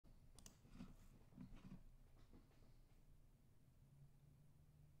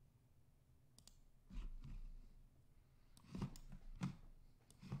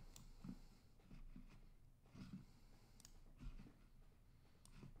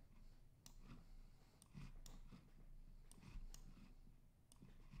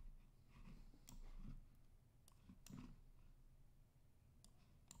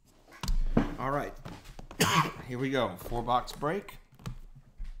All right, here we go. 4-box break.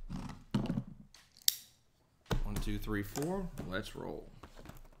 1, 2, 3, 4. Let's roll.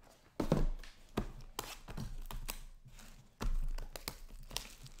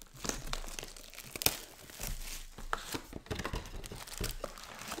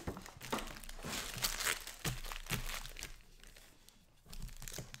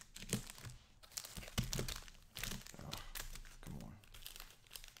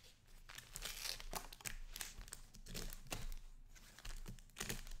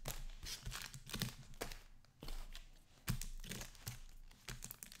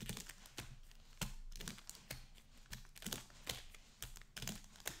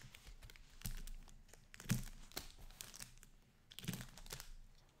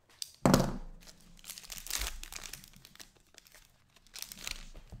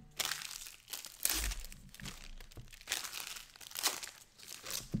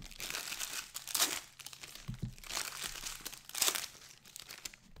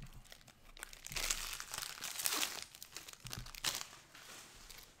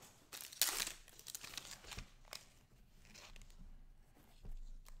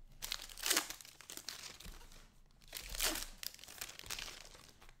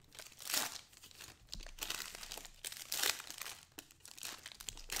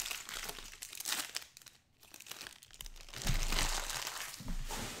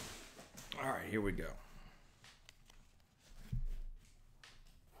 All right, here we go.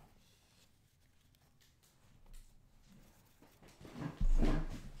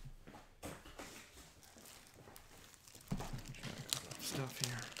 Stuff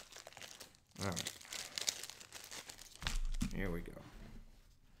here. All right. Here we go.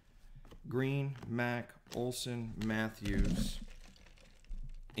 Green, Mack, Olsen, Matthews,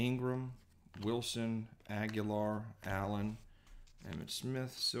 Ingram, Wilson, Aguilar, Allen, Emmett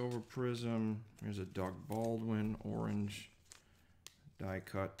Smith, silver Prizm. Here's a Doug Baldwin, orange, die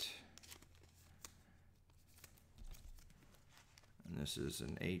cut. And this is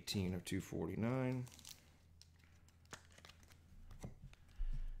an 18 of 249.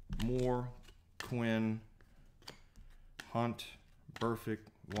 Moore, Quinn, Hunt, Burfict,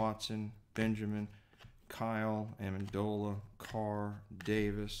 Watson, Benjamin, Kyle, Amendola, Carr,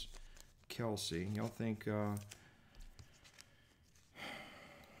 Davis, Kelsey. Y'all think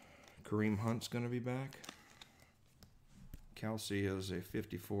Kareem Hunt's going to be back? Kelsey is a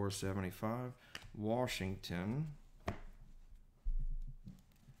 54/75. Washington.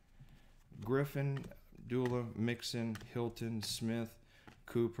 Griffin, Dula, Mixon, Hilton, Smith,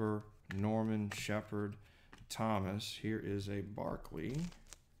 Cooper, Norman, Shepard, Thomas. Here is a Barkley.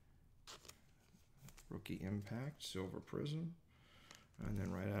 Rookie Impact, silver Prizm. And then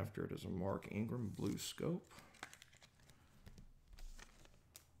right after it is a Mark Ingram, blue scope.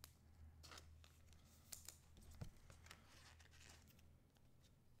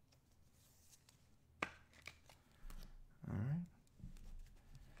 All right.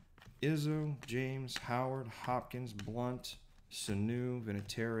 Izzo, James, Howard, Hopkins, Blunt, Sanu,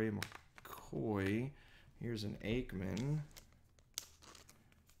 Vinatieri, McCoy. Here's an Aikman.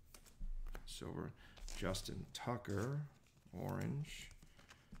 Silver. Justin Tucker, orange.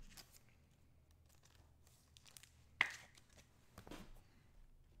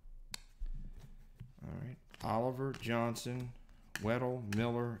 All right. Oliver, Johnson, Weddle,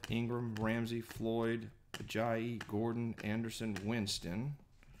 Miller, Ingram, Ramsey, Floyd, Ajayi, Gordon, Anderson, Winston.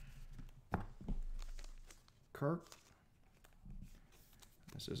 Kirk.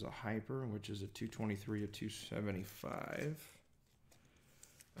 This is a Hyper, which is a 223 of 275.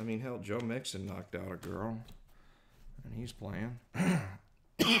 I mean, hell, Joe Mixon knocked out a girl, and he's playing.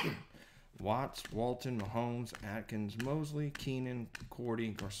 Watts, Walton, Mahomes, Atkins, Mosley, Keenan, Cordy,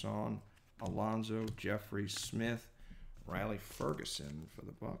 Garcon, Alonzo, Jeffrey, Smith, Riley Ferguson for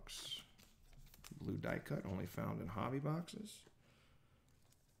the Bucks. Blue die cut, only found in hobby boxes.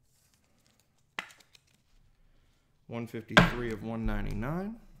 153 of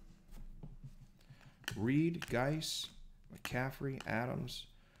 199. Reed, Geis, McCaffrey, Adams,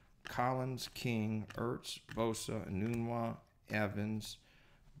 Collins, King, Ertz, Bosa, Enunwa, Evans,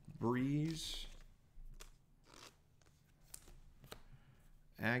 Breeze,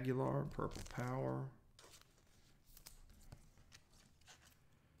 Aguilar, Purple Power,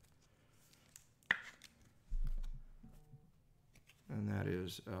 and that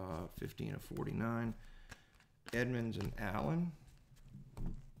is 15 of 49. Edmonds and Allen.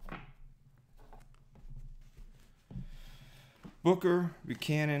 Booker,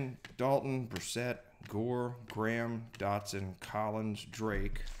 Buchanan, Dalton, Brissett, Gore, Graham, Dotson, Collins,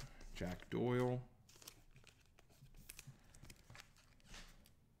 Drake, Jack Doyle.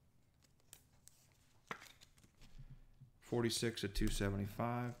 46 at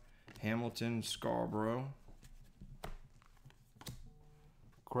 275. Hamilton, Scarborough.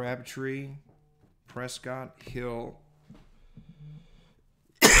 Crabtree, Prescott, Hill.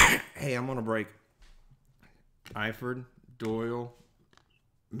 Hey, I'm on a break. Eifert, Doyle,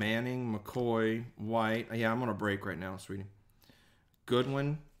 Manning, McCoy, White. Yeah, I'm on a break right now, sweetie.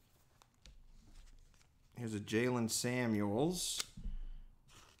 Goodwin. Here's a Jalen Samuels.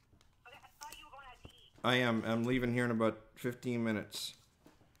 Okay, I thought you were going out to eat. I am. I'm leaving here in about 15 minutes.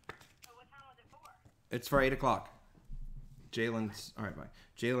 So what time was it for? It's for 8 o'clock. Jalen's. All right, bye.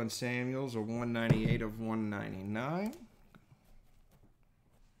 Jalen Samuels, a 198 of 199.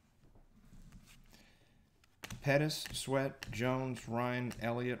 Pettis, Sweat, Jones, Ryan,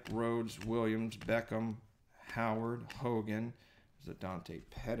 Elliott, Rhodes, Williams, Beckham, Howard, Hogan. There's a Dante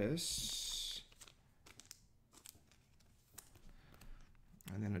Pettis.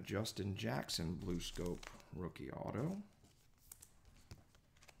 And then a Justin Jackson Blue Scope rookie auto.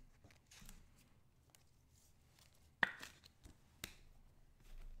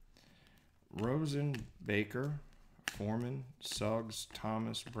 Rosen, Baker, Foreman, Suggs,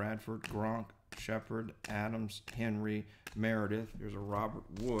 Thomas, Bradford, Gronk, Shepard, Adams, Henry, Meredith. Here's a Robert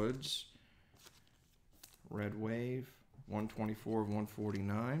Woods. Red Wave, 124 of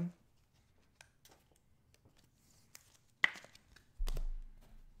 149.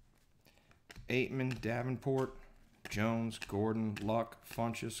 Aitman, Davenport, Jones, Gordon, Luck,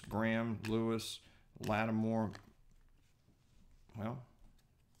 Funchess, Graham, Lewis, Lattimore. Well,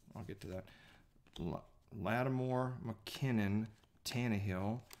 I'll get to that. Lattimore, McKinnon,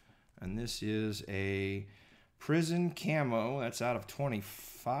 Tannehill. And this is a Prizm camo. That's out of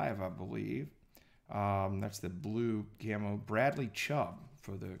 25, I believe. That's the blue camo. Bradley Chubb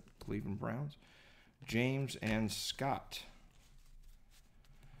for the Cleveland Browns. James and Scott.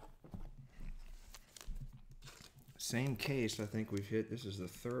 Same case, I think we've hit. This is the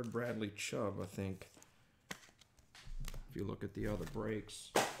third Bradley Chubb, I think. If you look at the other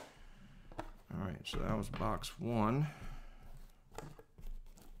breaks. All right, so that was box 1.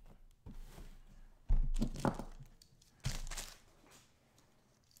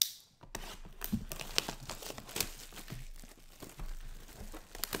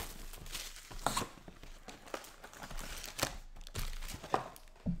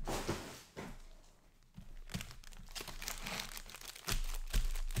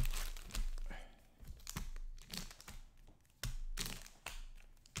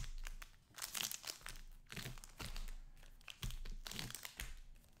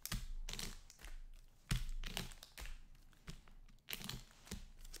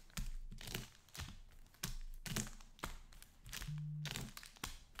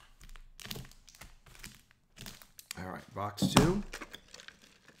 All right, box 2.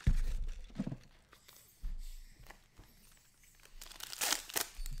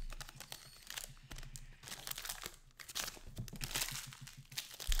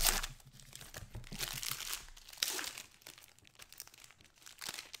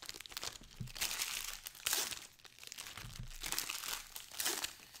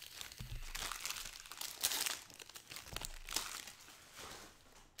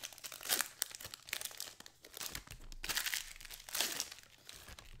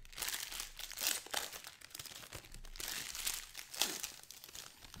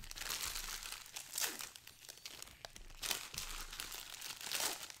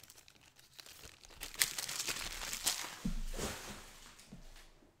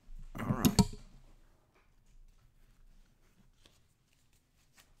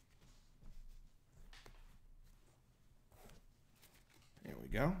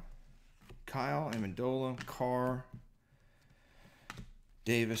 Go. Kyle, Amendola, Carr,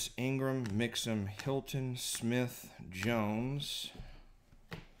 Davis, Ingram, Mixon, Hilton, Smith, Jones,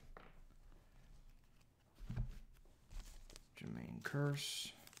 Jermaine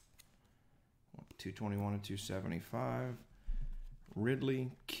Kearse, 221 and 275,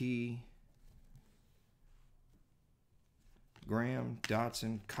 Ridley, Key, Graham,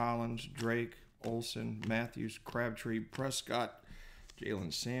 Dotson, Collins, Drake, Olsen, Matthews, Crabtree, Prescott,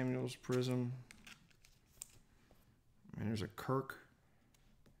 Jalen Samuels, Prizm. And there's a Kirk.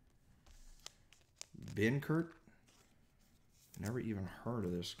 Benkert. Never even heard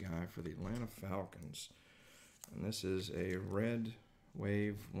of this guy for the Atlanta Falcons. And this is a Red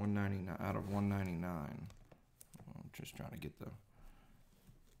Wave 199 out of 199. I'm just trying to get the...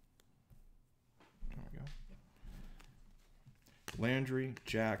 There we go. Landry,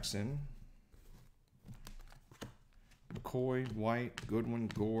 Jackson. McCoy, White, Goodwin,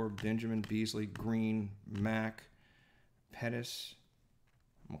 Gore, Benjamin, Beasley, Green, Mack, Pettis,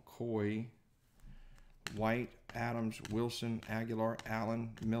 McCoy, White, Adams, Wilson, Aguilar,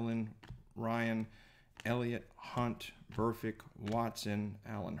 Allen, Millen, Ryan, Elliott, Hunt, Burfict, Watson,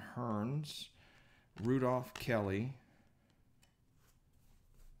 Allen Hearns, Rudolph, Kelly,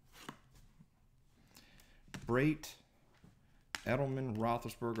 Brait, Edelman,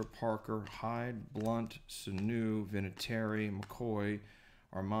 Roethlisberger, Parker, Hyde, Blunt, Sanu, Vinatieri, McCoy,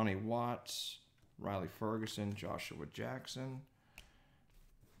 Armani Watts, Riley Ferguson, Joshua Jackson.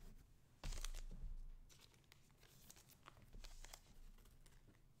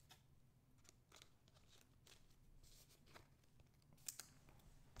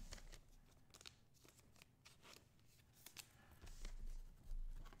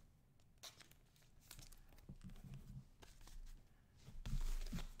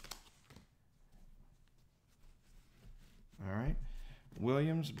 All right.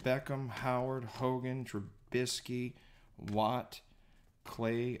 Williams, Beckham, Howard, Hogan, Trubisky, Watt,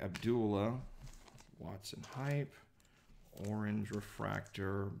 Clay, Abdullah, Watson Hype, Orange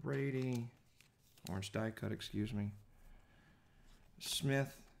Refractor, Brady, Orange die cut, excuse me,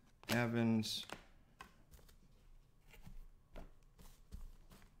 Smith, Evans,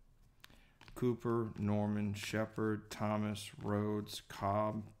 Cooper, Norman, Shepard, Thomas, Rhodes,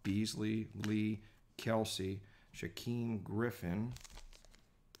 Cobb, Beasley, Lee, Kelsey, Shaquem Griffin.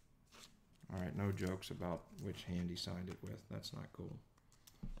 All right, no jokes about which hand he signed it with. That's not cool.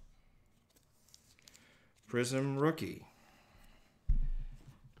 Prizm rookie.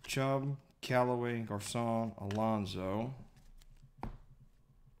 Chubb, Callaway, Garcon, Alonzo.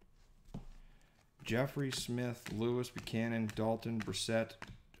 Jeffrey, Smith, Lewis, Buchanan, Dalton, Brissett,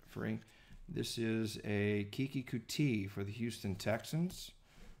 Free. This is a Kiki Kuti for the Houston Texans.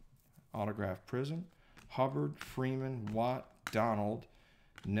 Autograph Prizm. Hubbard, Freeman, Watt, Donald,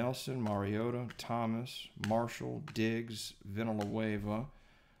 Nelson, Mariota, Thomas, Marshall, Diggs, Villanueva,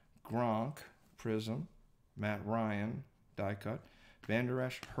 Gronk, Prizm, Matt Ryan, die cut, Van Der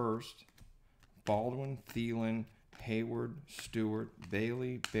Esch, Hurst, Baldwin, Thielen, Hayward, Stewart,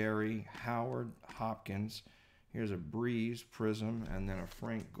 Bailey, Berry, Howard, Hopkins. Here's a Breeze, Prizm, and then a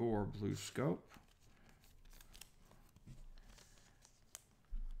Frank Gore blue scope.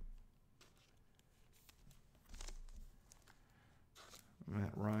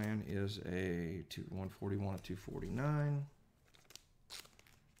 Matt Ryan is a 141 of 249.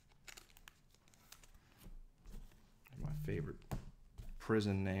 My favorite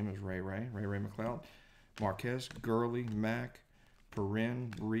prison name is Ray McLeod. Marquez, Gurley, Mack,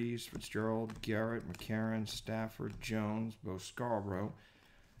 Perrin, Breeze, Fitzgerald, Garrett, McCarron, Stafford, Jones, Bo Scarborough,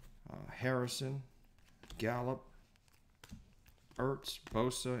 Harrison, Gallup, Ertz,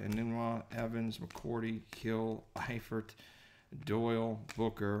 Bosa, Enunwa, Evans, McCourty, Hill, Eifert, Doyle,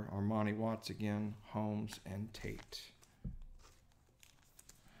 Booker, Armani Watts again, Holmes, and Tate.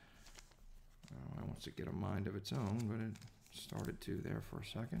 It wants to get a mind of its own, but it started to there for a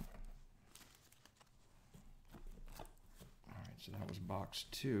second. All right, so that was box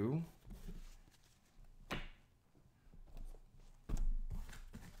 2.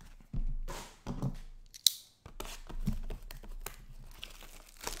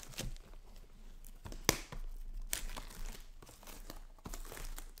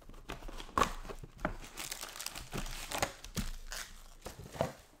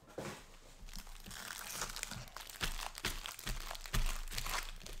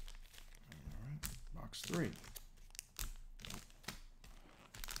 Box 3.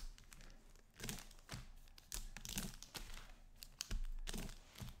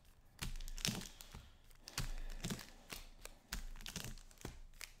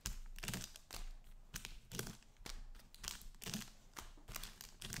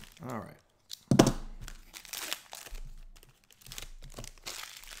 All right.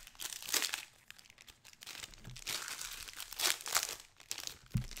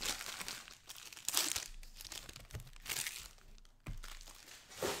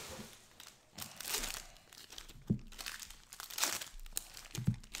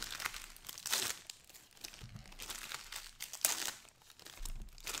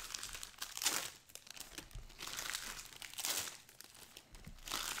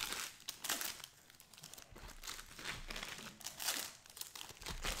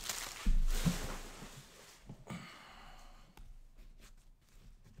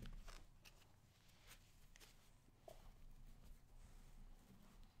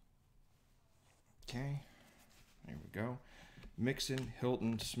 Okay, there we go. Mixon,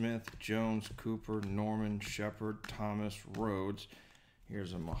 Hilton, Smith, Jones, Cooper, Norman, Shepard, Thomas, Rhodes.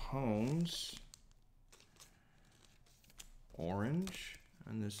 Here's a Mahomes. Orange.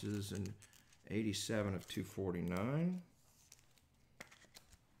 And this is an 87 of 249.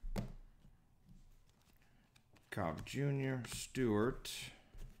 Cobb Jr., Stewart,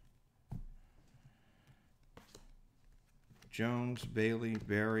 Jones, Bailey,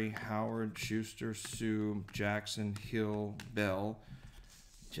 Berry, Howard, Schuster, Sue, Jackson, Hill, Bell,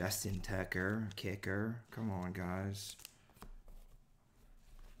 Justin Tucker, kicker. Come on, guys.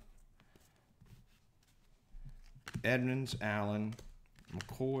 Edmonds, Allen,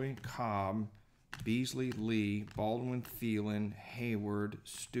 McCoy, Cobb, Beasley, Lee, Baldwin, Thielen, Hayward,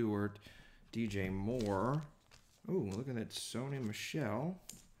 Stewart, DJ Moore. Ooh, look at that Sony Michel.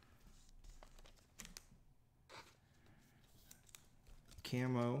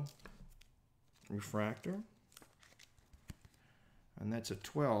 Camo refractor. And that's a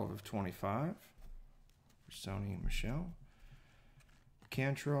 12 of 25 for Sony Michel.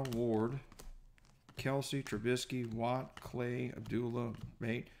 Cantrell, Ward, Kelsey, Trubisky, Watt, Clay, Abdullah,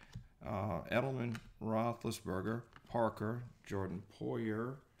 Bate, Edelman, Roethlisberger, Parker, Jordan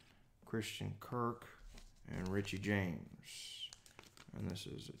Poyer, Christian Kirk, and Richie James. And this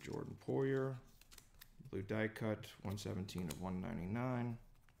is a Jordan Poyer, blue die cut, 117 of 199.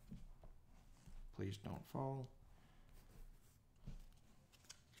 Please don't fall.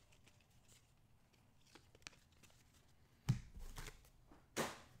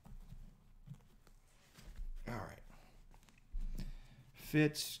 All right.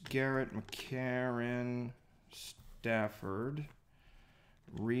 Fitz, Garrett, McCarron, Stafford,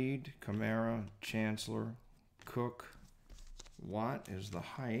 Reed, Kamara, Chancellor, Cook, Watt is the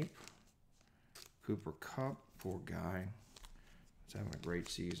hype. Cooper Kupp, poor guy. He's having a great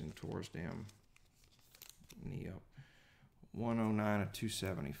season. Tore his damn knee up. 109 of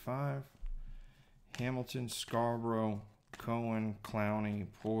 275. Hamilton, Scarborough, Cohen, Clowney,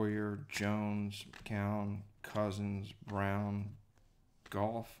 Poyer, Jones, McCown, Cousins, Brown,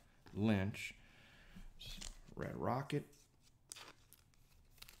 Goff, Lynch, Red Rocket,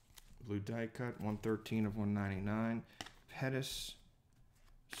 blue die cut, 113 of 199. Pettis,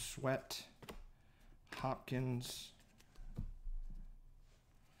 Sweat, Hopkins,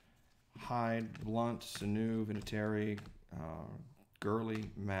 Hyde, Blunt, Sanu, Vinatieri, Gurley,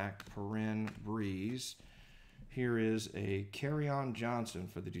 Mack, Perrin, Breeze. Here is a Kerryon Johnson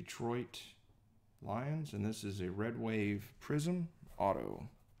for the Detroit Lions, and this is a Red Wave Prizm auto.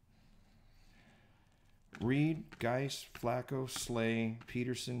 Reed, Geis, Flacco, Slay,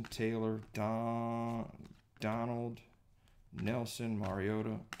 Peterson, Taylor, Donald, Nelson,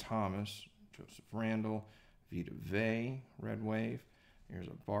 Mariota, Thomas, Joseph Randall, Vita Vey, Red Wave. Here's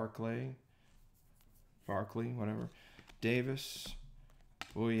a Barkley, whatever. Davis,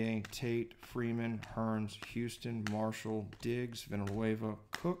 Bouye, Tate, Freeman, Hearns, Houston, Marshall, Diggs, Villanueva,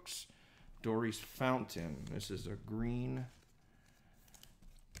 Cooks, Doris Fountain. This is a green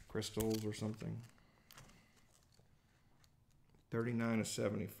crystals or something. 39 of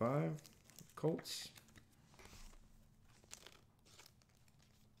 75. Colts.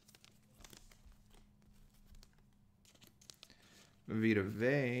 Vita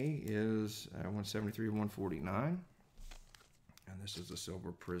Vey is 173 of 149. And this is the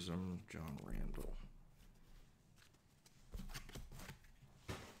Silver Prizm, John Randall.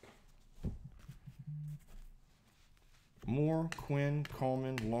 Moore, Quinn,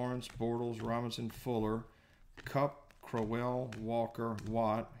 Coleman, Lawrence, Bortles, Robinson, Fuller, Cup, Crowell, Walker,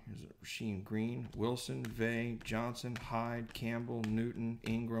 Watt. Here's a Rasheem Green, Wilson, Vey, Johnson, Hyde, Campbell, Newton,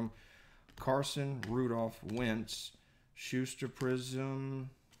 Ingram, Carson, Rudolph, Wentz, Schuster Prizm,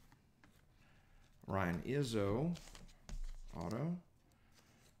 Ryan Izzo, auto,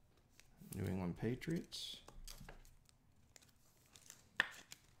 New England Patriots.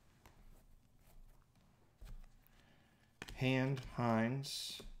 Hand,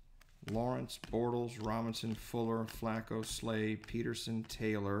 Hines, Lawrence, Bortles, Robinson, Fuller, Flacco, Slay, Peterson,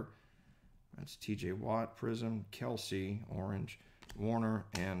 Taylor. That's TJ Watt, Prizm, Kelsey, orange, Warner,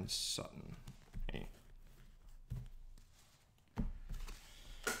 and Sutton. Hey.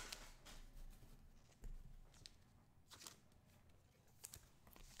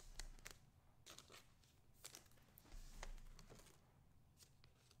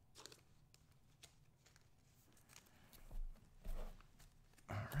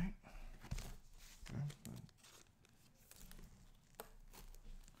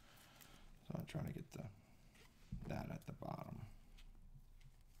 Trying to get that at the bottom.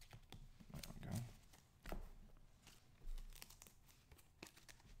 There we go.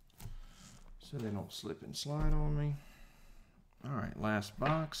 So they don't slip and slide on me. All right, last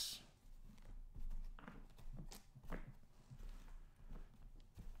box.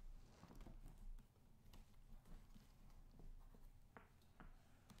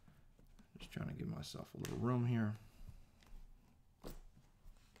 Just trying to give myself a little room here.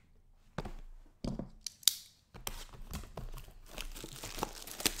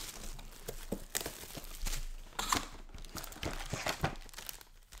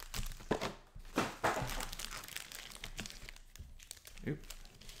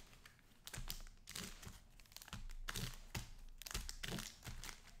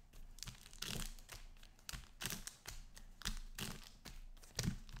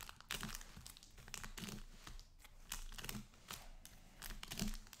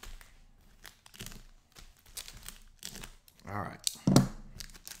 All right.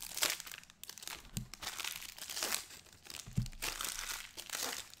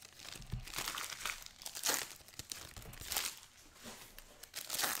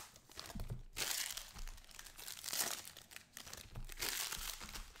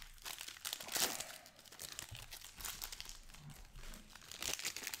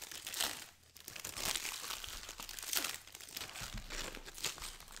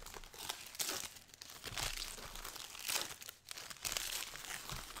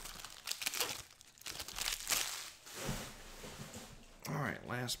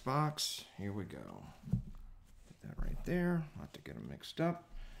 Last box. Here we go. Put that right there. Not to get them mixed up.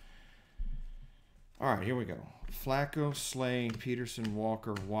 All right, here we go. Flacco, Slay, Peterson,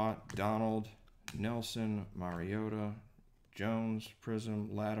 Walker, Watt, Donald, Nelson, Mariota, Jones,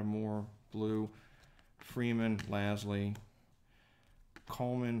 Prizm, Lattimore, Blue, Freeman, Lasley,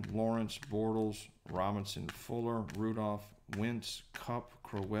 Coleman, Lawrence, Bortles, Robinson, Fuller, Rudolph, Wentz, Cup,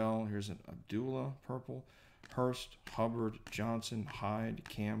 Crowell. Here's an Abdullah, purple. Hurst, Hubbard, Johnson, Hyde,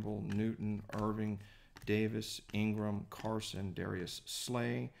 Campbell, Newton, Irving, Davis, Ingram, Carson, Darius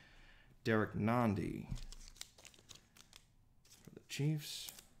Slay, Derek Nandi for the Chiefs.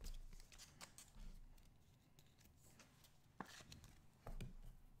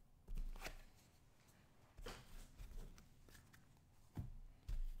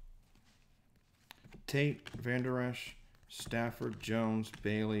 Tate, Van Der Esch, Stafford, Jones,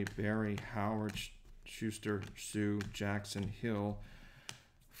 Bailey, Berry, Howard, Schuster, Sue, Jackson, Hill,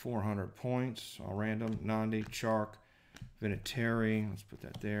 400 points, all random. Nandi, Chark, Vinatieri, let's put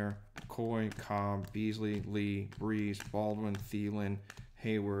that there. Coy, Cobb, Beasley, Lee, Breeze, Baldwin, Thielen,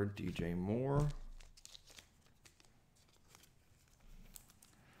 Hayward, DJ Moore.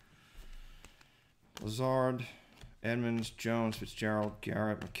 Lazard, Edmonds, Jones, Fitzgerald,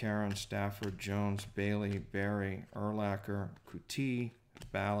 Garrett, McCarron, Stafford, Jones, Bailey, Berry, Urlacher, Kuti,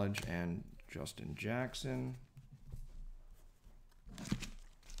 Ballage, and Justin Jackson.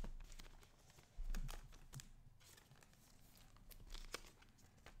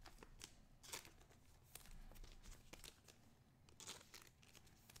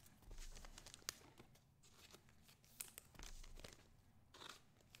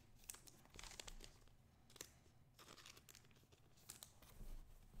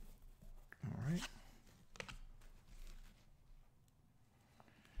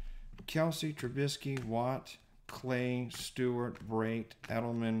 Kelsey, Trubisky, Watt, Clay, Stewart, Brait,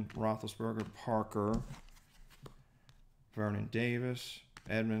 Edelman, Roethlisberger, Parker, Vernon Davis,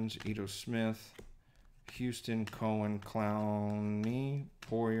 Edmonds, Ito Smith, Houston, Cohen, Clowney,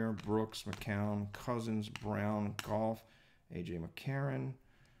 Poyer, Brooks, McCown, Cousins, Brown, Goff, A.J. McCarron,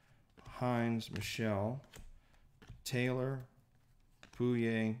 Hines, Michelle, Taylor,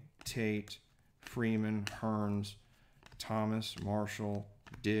 Bouye, Tate, Freeman, Hearns, Thomas, Marshall,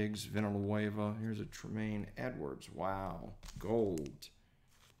 Diggs, Villanueva. Here's a Tremaine Edwards. Wow. Gold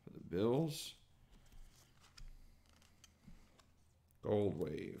for the Bills. Gold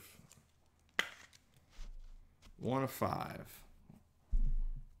wave. 1 of 5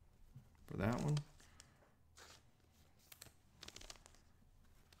 for that one.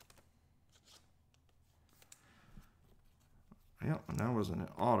 Yep, and that was an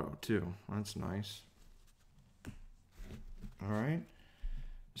auto too. That's nice. All right.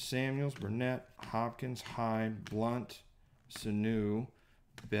 Samuels, Burnett, Hopkins, Hyde, Blunt, Sanu,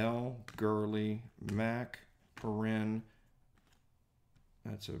 Bell, Gurley, Mack, Perrin.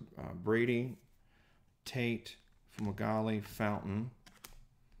 That's a Brady, Tate, Fumagalli, Fountain,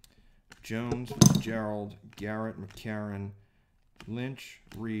 Jones, Fitzgerald, Garrett, McCarron, Lynch,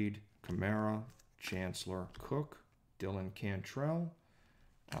 Reed, Kamara, Chancellor, Cook, Dylan Cantrell,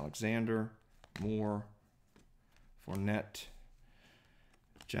 Alexander, Moore, Fournette,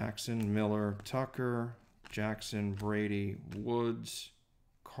 Jackson, Miller, Tucker, Jackson, Brady, Woods,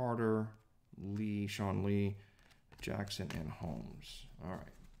 Carter, Lee, Sean Lee, Jackson, and Holmes. All right.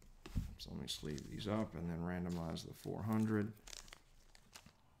 So let me sleeve these up and then randomize the 400.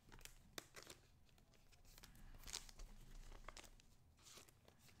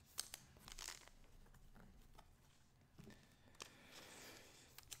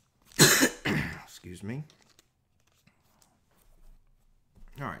 Excuse me.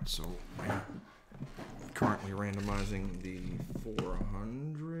 All right, so I'm currently randomizing the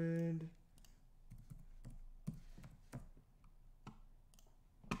 400.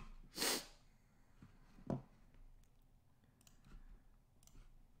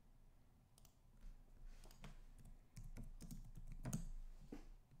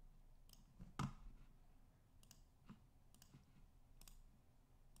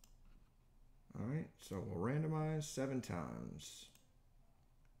 All right, So we'll randomize 7 times.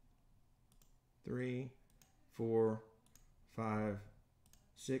 3, 4, 5,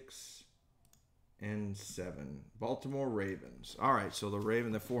 6, and 7. Baltimore Ravens. All right, so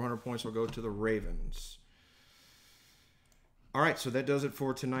the 400 points will go to the Ravens. All right, so that does it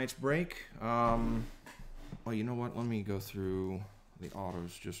for tonight's break. Well, you know what? Let me go through the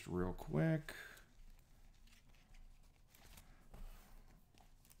autos just real quick.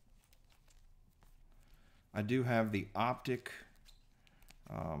 I do have the Optic.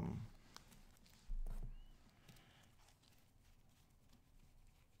 I'm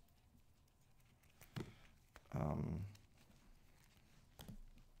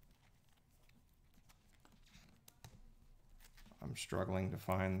struggling to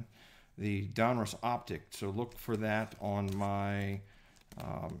find the Donruss Optic, so look for that on my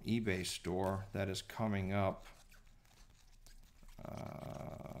eBay store. That is coming up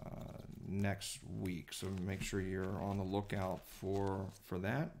next week, so make sure you're on the lookout for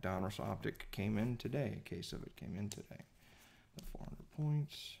that. Donruss Optic came in today. A case of it came in today. The 400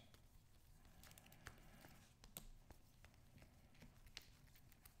 points.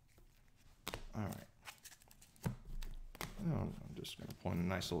 All right. I'm just going to point a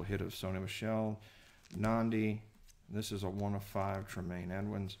nice little hit of Sony Michel. Nandi. This is a 1 of 5. Tremaine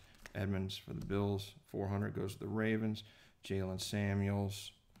Edmonds for the Bills. 400 goes to the Ravens. Jalen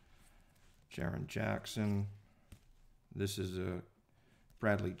Samuels. Jaron Jackson. This is a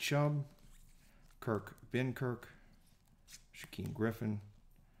Bradley Chubb. Kirk Binkirk. Shaquem Griffin.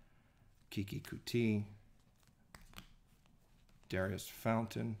 Kiki Kuti. Darius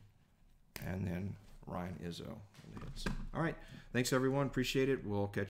Fountain. And then Ryan Izzo. All right. Thanks, everyone. Appreciate it. We'll catch